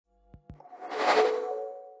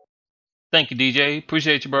Thank you, DJ.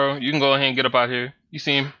 Appreciate you, bro. You can go ahead and get up out here. You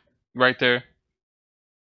see him right there.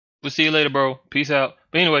 We'll see you later, bro. Peace out.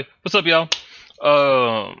 But anyway, what's up, y'all?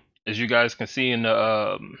 As you guys can see in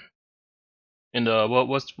the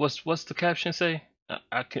what's the caption say?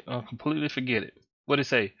 I completely forget it. What did it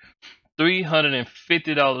say?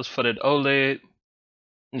 $350 for that OLED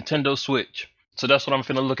Nintendo Switch. So that's what I'm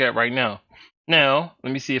finna look at right now. Now,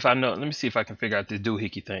 let me see if I know. Let me see if I can figure out this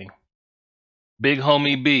doohickey thing. Big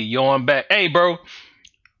homie B, yo, I'm back. Hey, bro.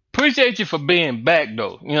 Appreciate you for being back,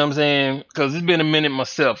 though. You know what I'm saying? Because it's been a minute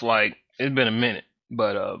myself. Like, it's been a minute.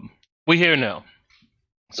 But we here now.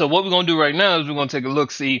 So what we're going to do right now is we're going to take a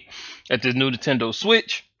look-see at this new Nintendo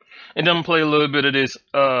Switch. And then I'm going to play a little bit of this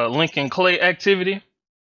Link and Clay activity.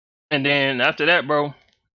 And then after that, bro,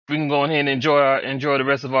 we can go ahead and enjoy the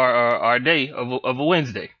rest of our day of a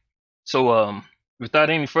Wednesday. So without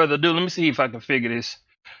any further ado, let me see if I can figure this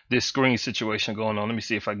screen situation going on. Let me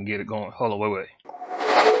see if I can get it going. Hold on, wait.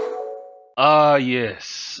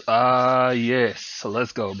 Yes. Yes. So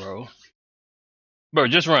let's go, bro. Bro,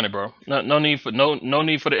 just run it, bro. No need for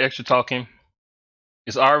the extra talking.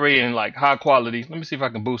 It's already in like high quality. Let me see if I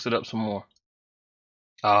can boost it up some more.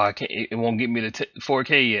 I can't. It won't get me to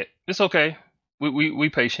 4K yet. It's okay. We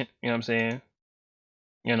patient. You know what I'm saying?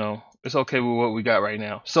 You know, it's okay with what we got right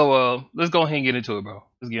now. So let's go ahead and get into it, bro.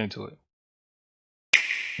 Let's get into it.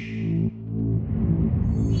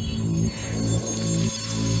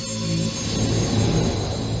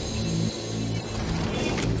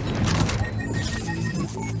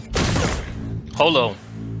 Hold on.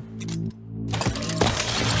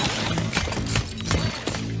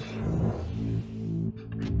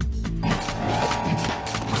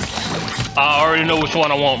 I already know which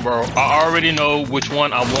one I want, bro. I already know which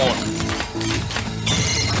one I want.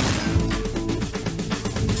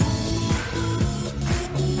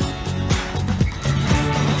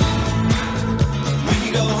 We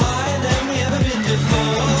can go higher than we ever been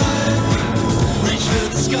before. Reach for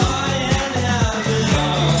the sky and have it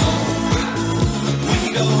all. We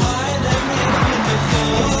can go higher than we ever been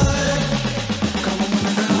before. Come on,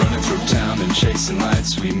 running through town and chasing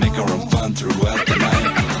lights. We make our own fun throughout the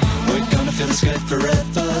night. Feels good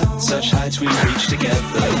forever. Such heights we reach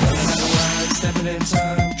together. Stepping in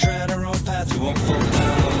time, tread our own path, we won't fall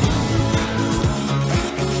down.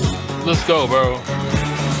 Let's go, bro.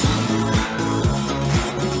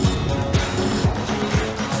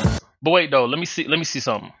 But wait, though. Let me see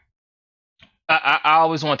something. I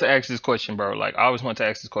always want to ask this question, bro. Like, I always want to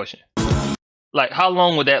ask this question. Like, how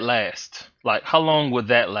long would that last? Like, how long would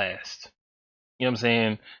that last? You know what I'm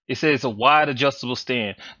saying? It says a wide adjustable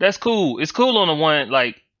stand. That's cool. It's cool on the one,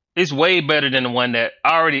 like, it's way better than the one that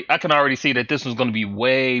I can already see that this one's going to be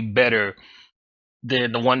way better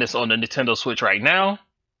than the one that's on the Nintendo Switch right now.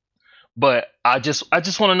 But I just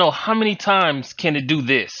want to know, how many times can it do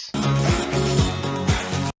this?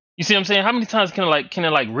 You see what I'm saying? How many times can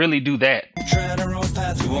it really do that?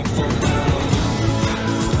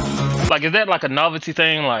 Like, is that like a novelty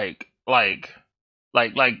thing? Like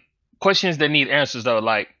questions that need answers, though.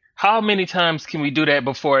 Like, how many times can we do that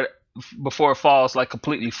before it falls like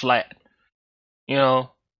completely flat? You know,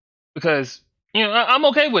 because I'm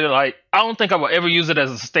okay with it. Like, I don't think I will ever use it as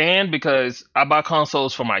a stand because I buy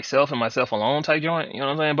consoles for myself and myself alone type joint. You know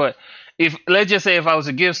what I'm saying? But let's just say if I was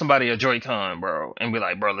to give somebody a Joy-Con, bro, and be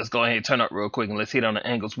like, bro, let's go ahead and turn up real quick and let's hit on the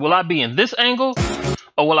angles. Will I be in this angle,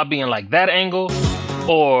 or will I be in like that angle,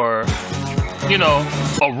 or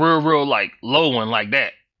a real like low one like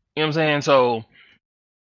that? You know what I'm saying? So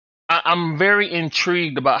I'm very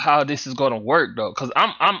intrigued about how this is gonna work, though, because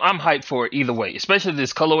I'm hyped for it either way, especially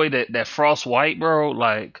this colorway, that frost white, bro.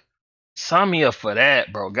 Like, sign me up for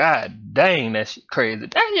that, bro. God dang, that's crazy.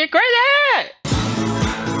 That shit crazy.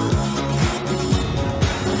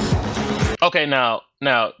 Okay, now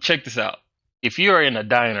check this out. If you are in a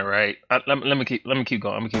diner, right? Let me keep going.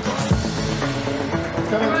 Run.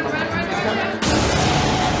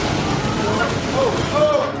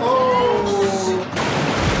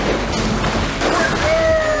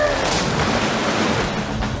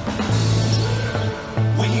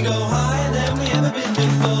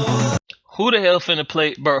 Who the hell finna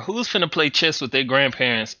play, bro? Who's finna play chess with their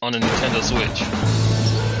grandparents on the Nintendo Switch?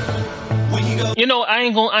 I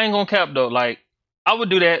ain't gonna cap, though. Like, I would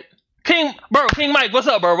do that. King Mike, what's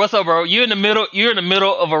up, bro? You're in the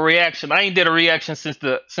middle of a reaction. I ain't did a reaction since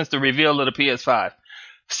the reveal of the PS5.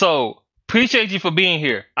 So appreciate you for being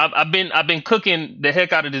here. I've been cooking the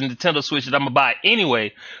heck out of the Nintendo Switch that I'm gonna buy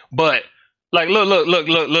anyway. But like,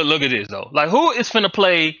 look at this, though. Like, who's finna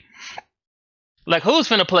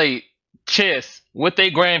play chess with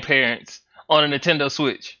their grandparents on a Nintendo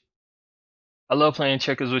Switch? I love playing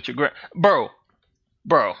checkers with your bro.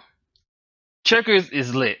 Checkers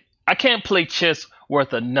is lit. I can't play chess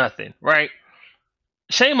worth of nothing, right?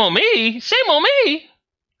 Shame on me. Shame on me.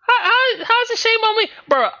 How's it shame on me,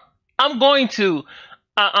 bro? I'm going to,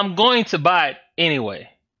 I'm going to buy it anyway,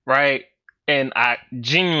 right? And I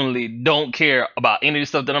genuinely don't care about any of the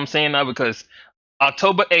stuff that I'm saying now because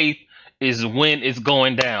October 8th is when it's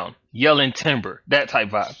going down. Yelling timber, that type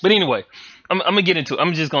vibe. But anyway, I'm gonna get into it.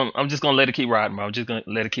 I'm just gonna let it keep riding, bro. I'm just gonna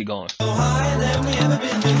let it keep going.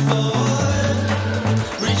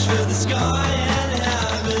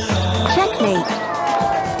 Checkmate.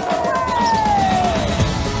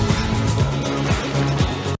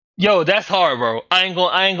 Yo, that's hard, bro. I ain't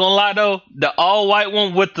gonna lie though. The all white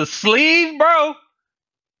one with the sleeve, bro.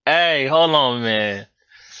 Hey, hold on, man.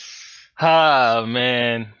 Ah,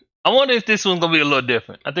 man. I wonder if this one's gonna be a little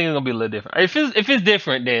different. I think it's gonna be a little different. If it's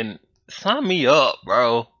different, then sign me up,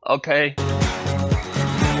 bro. Okay.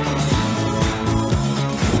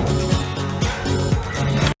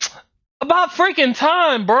 About freaking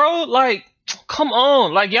time, bro. Like, come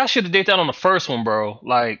on. Like, y'all should have did that on the first one, bro.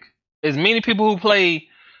 Like, as many people who play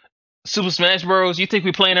Super Smash Bros, you think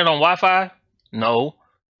we playing it on Wi-Fi? No.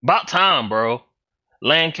 About time, bro.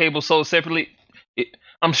 LAN cable sold separately.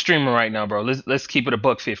 I'm streaming right now, bro. Let's keep it a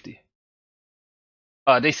 $1.50.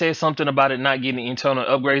 They said something about it not getting internal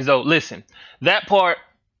upgrades though. Listen, that part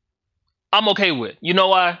I'm okay with. You know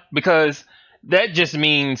why? Because that just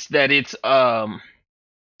means that it's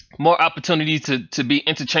more opportunity to be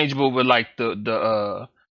interchangeable with like the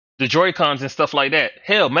Joy-Cons and stuff like that.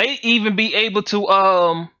 Hell, may even be able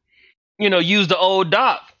to use the old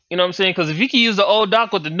dock. You know what I'm saying? Because if you can use the old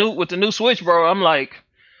dock with the new Switch, bro, I'm like,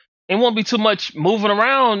 it won't be too much moving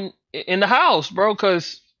around in the house, bro.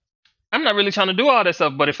 Because I'm not really trying to do all that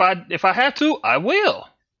stuff. But if I have to, I will.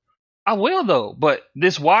 I will though. But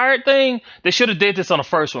this wired thing, they should have did this on the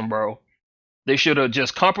first one, bro. They should have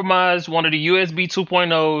just compromised one of the USB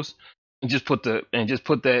 2.0s and just put that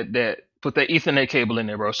Ethernet cable in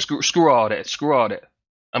there, bro. Screw all that. Screw all that.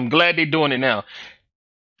 I'm glad they're doing it now,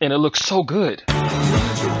 and it looks so good.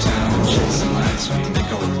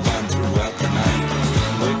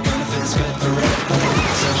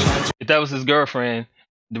 If that was his girlfriend,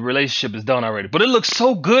 the relationship is done already. But it looks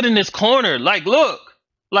so good in this corner. Like, look,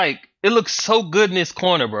 like it looks so good in this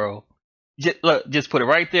corner, bro. Just put it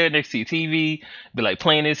right there next to your TV. Be like,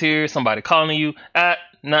 playing this here. Somebody calling you.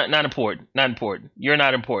 Not important. Not important. You're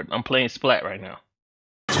not important. I'm playing Splat right now.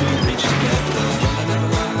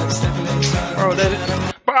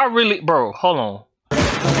 Bro, hold on.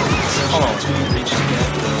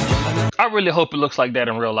 I really hope it looks like that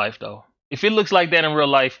in real life, though. If it looks like that in real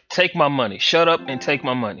life, take my money. Shut up and take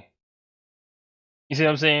my money. You see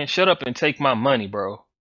what I'm saying? Shut up and take my money, bro.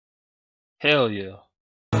 Hell yeah.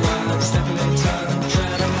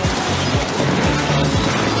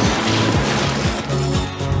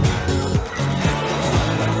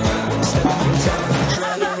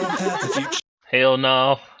 Hell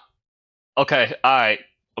no. Okay, alright.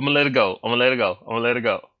 I'm gonna let it go. I'm gonna let it go. I'm gonna let it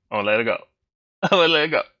go. I'm gonna let it go. I'm gonna let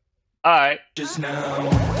it go. Alright. Just now.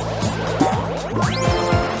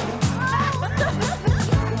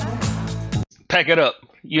 Pack it up.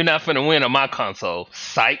 You're not finna win on my console.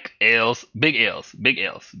 Psych. L's. Big L's. Big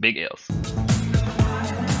L's. Big L's.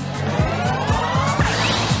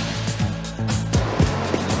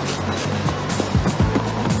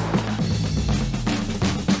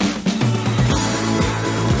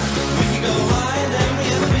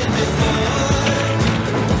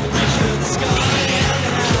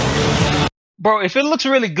 Bro, if it looks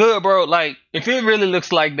really good, bro, like if it really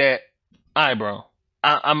looks like that, alright, bro.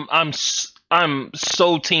 I'm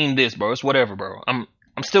so team this, bro. It's whatever, bro. I'm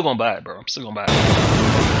still gonna buy it, bro. I'm still gonna buy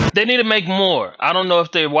it. They need to make more. I don't know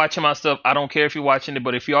if they're watching my stuff. I don't care if you're watching it,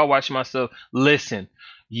 but if you are watching my stuff, listen.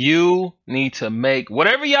 You need to make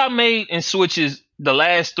whatever y'all made in Switches the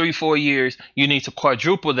last 3-4 years. You need to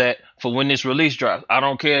quadruple that for when this release drops. I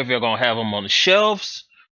don't care if you're gonna have them on the shelves.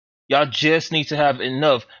 Y'all just need to have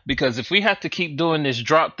enough, because if we have to keep doing this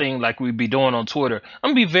drop thing like we be doing on Twitter,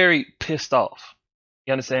 I'm gonna be very pissed off.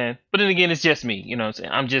 You understand? But then again, it's just me. You know what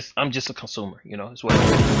I'm saying? I'm just a consumer. You know, it's what.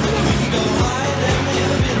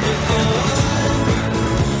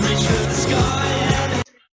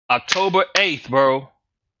 October 8th, bro.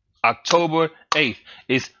 October 8th.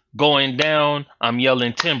 It's going down. I'm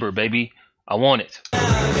yelling timber, baby. I want it.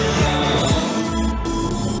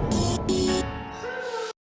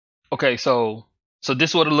 Okay, so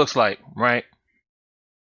this is what it looks like, right?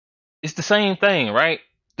 It's the same thing, right?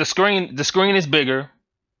 The screen is bigger.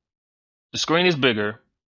 The screen is bigger.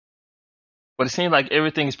 But it seems like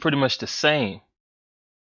everything is pretty much the same.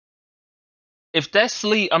 If that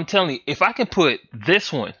sleeve, I'm telling you, if I can put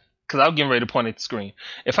this one, because I'm getting ready to point at the screen.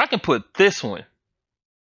 If I can put this one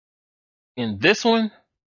in this one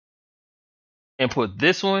and put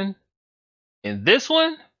this one in this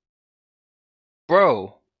one,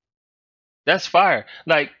 bro, that's fire.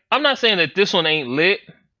 Like, I'm not saying that this one ain't lit,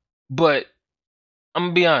 but I'm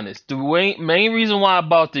gonna be honest. The main reason why I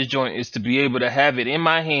bought this joint is to be able to have it in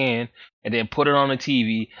my hand and then put it on the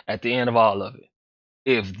TV at the end of all of it.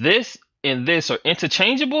 If this and this are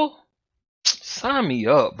interchangeable, sign me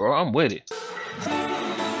up, bro. I'm with it.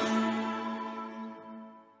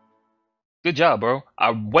 Good job, bro.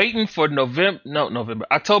 I'm waiting for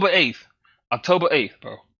October 8th. October 8th,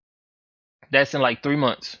 bro. That's in like 3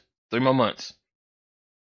 months. 3 more months.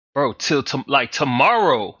 Bro, till like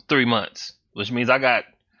tomorrow, 3 months. Which means I got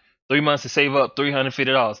 3 months to save up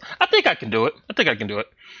 $350. I think I can do it.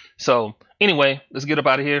 So anyway, let's get up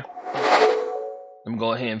out of here. Let me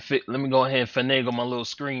go ahead and finagle my little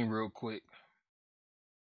screen real quick.